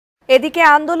এদিকে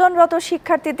আন্দোলনরত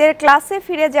শিক্ষার্থীদের ক্লাসে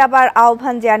ফিরে যাবার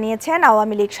আহ্বান জানিয়েছেন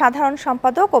আওয়ামী লীগ সাধারণ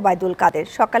সম্পাদক ওবায়দুল কাদের।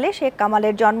 সকালে শেখ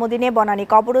কামালের জন্মদিনে বনানী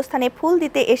কবরস্থানে ফুল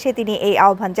দিতে এসে তিনি এই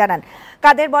আহ্বান জানান।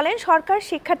 কাদের বলেন, সরকার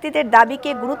শিক্ষার্থীদের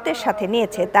দাবিকে গুরুত্বের সাথে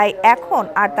নিয়েছে, তাই এখন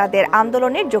আর তাদের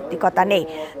আন্দোলনের যৌক্তিকতা নেই।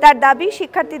 তার দাবি,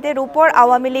 শিক্ষার্থীদের উপর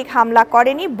আওয়ামী লীগ হামলা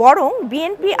করেনি, বরং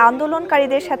বিএনপি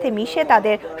আন্দোলনকারীদের সাথে মিশে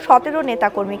তাদের 17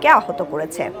 নেতাকর্মীকে আহত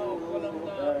করেছে।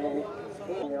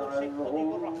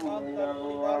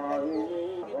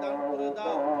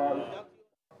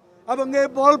 এবং এই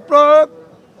বল প্রয়োগ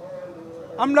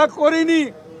আমরা করিনি।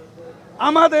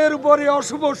 আমাদের উপরে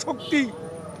অশুভ শক্তি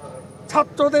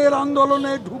ছাত্রদের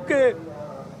আন্দোলনে ঢুকে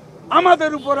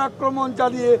আমাদের উপর আক্রমণ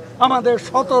চালিয়ে আমাদের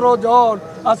 17 জন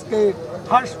আজকে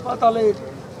হাসপাতালে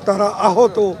তারা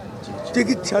আহত,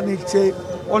 চিকিৎসা নিচ্ছে,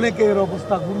 অনেকের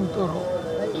অবস্থা গুরুতর।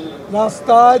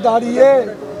 রাস্তায় দাঁড়িয়ে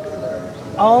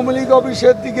আওয়ামী লীগ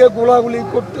অফিসের দিকে গোলাগুলি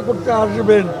করতে করতে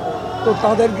আসবেন, তো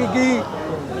তাদেরকে কি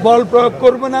বল প্রয়োগ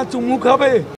করবে না, চুমু খাবে?